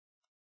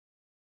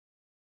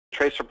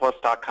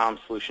TracerPlus.com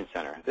Solution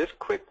Center. This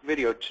quick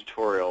video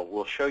tutorial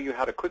will show you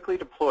how to quickly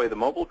deploy the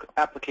mobile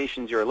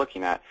applications you're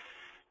looking at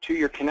to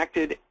your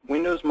connected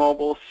Windows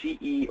Mobile,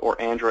 CE,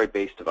 or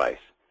Android-based device.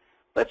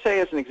 Let's say,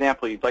 as an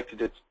example, you'd like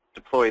to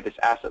deploy this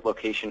asset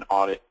location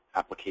audit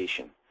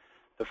application.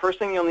 The first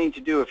thing you'll need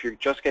to do if you're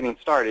just getting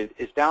started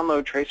is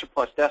download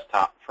TracerPlus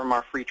Desktop from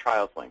our free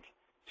trials link.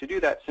 To do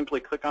that,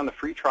 simply click on the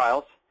free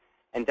trials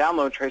and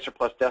download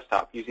TracerPlus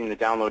Desktop using the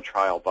Download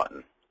Trial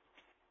button.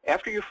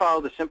 After you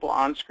follow the simple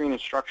on-screen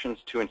instructions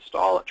to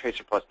install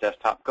TracerPlus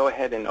Desktop, go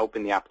ahead and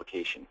open the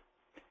application.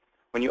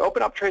 When you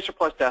open up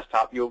TracerPlus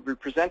Desktop, you'll be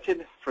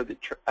presented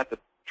at the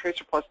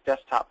TracerPlus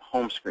Desktop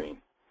home screen.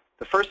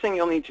 The first thing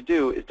you'll need to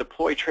do is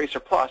deploy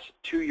TracerPlus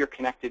to your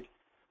connected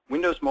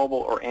Windows Mobile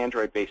or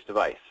Android-based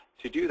device.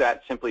 To do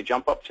that, simply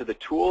jump up to the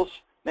Tools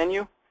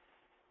menu,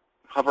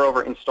 hover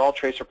over Install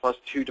TracerPlus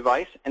to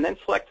Device, and then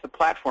select the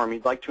platform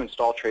you'd like to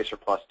install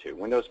TracerPlus to,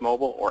 Windows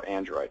Mobile or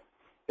Android.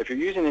 If you're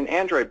using an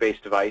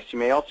Android-based device, you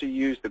may also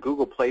use the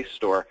Google Play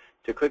Store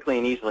to quickly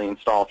and easily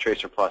install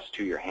TracerPlus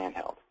to your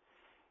handheld.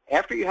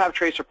 After you have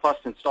TracerPlus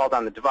installed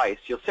on the device,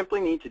 you'll simply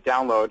need to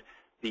download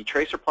the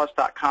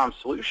TracerPlus.com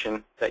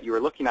solution that you were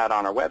looking at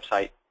on our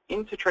website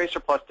into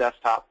TracerPlus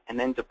Desktop and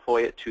then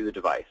deploy it to the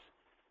device.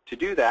 To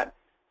do that,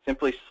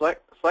 simply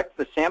select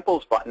the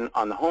Samples button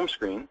on the home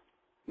screen,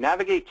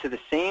 navigate to the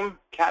same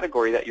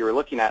category that you were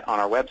looking at on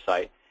our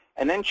website,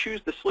 and then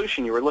choose the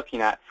solution you were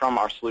looking at from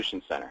our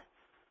Solution Center.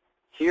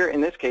 Here,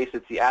 in this case,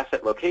 it's the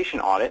Asset Location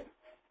Audit.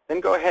 Then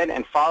go ahead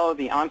and follow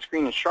the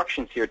on-screen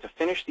instructions here to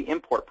finish the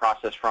import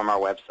process from our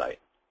website.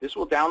 This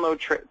will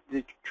download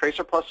the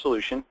TracerPlus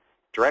solution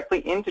directly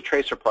into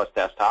TracerPlus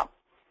Desktop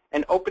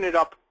and open it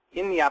up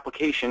in the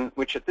application,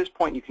 which at this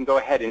point you can go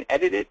ahead and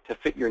edit it to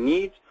fit your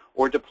needs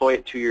or deploy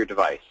it to your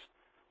device.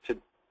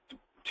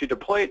 To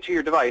deploy it to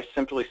your device,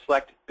 simply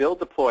select Build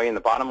Deploy in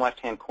the bottom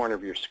left-hand corner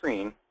of your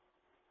screen,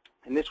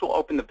 and this will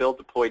open the Build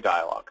Deploy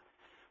dialog.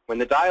 When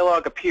the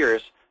dialog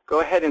appears, go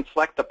ahead and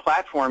select the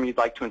platform you'd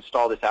like to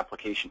install this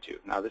application to.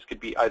 Now, this could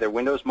be either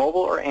Windows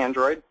Mobile or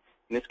Android.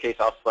 In this case,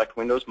 I'll select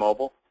Windows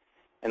Mobile.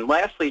 And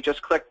lastly,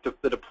 just click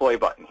the Deploy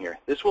button here.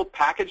 This will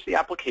package the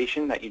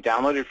application that you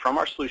downloaded from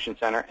our Solution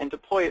Center and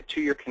deploy it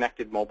to your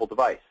connected mobile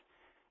device.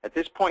 At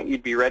this point,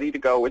 you'd be ready to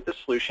go with the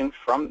solution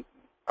from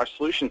our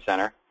Solution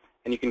Center,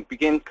 and you can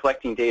begin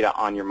collecting data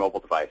on your mobile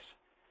device.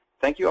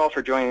 Thank you all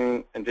for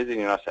joining and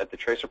visiting us at the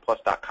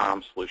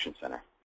TracerPlus.com Solution Center.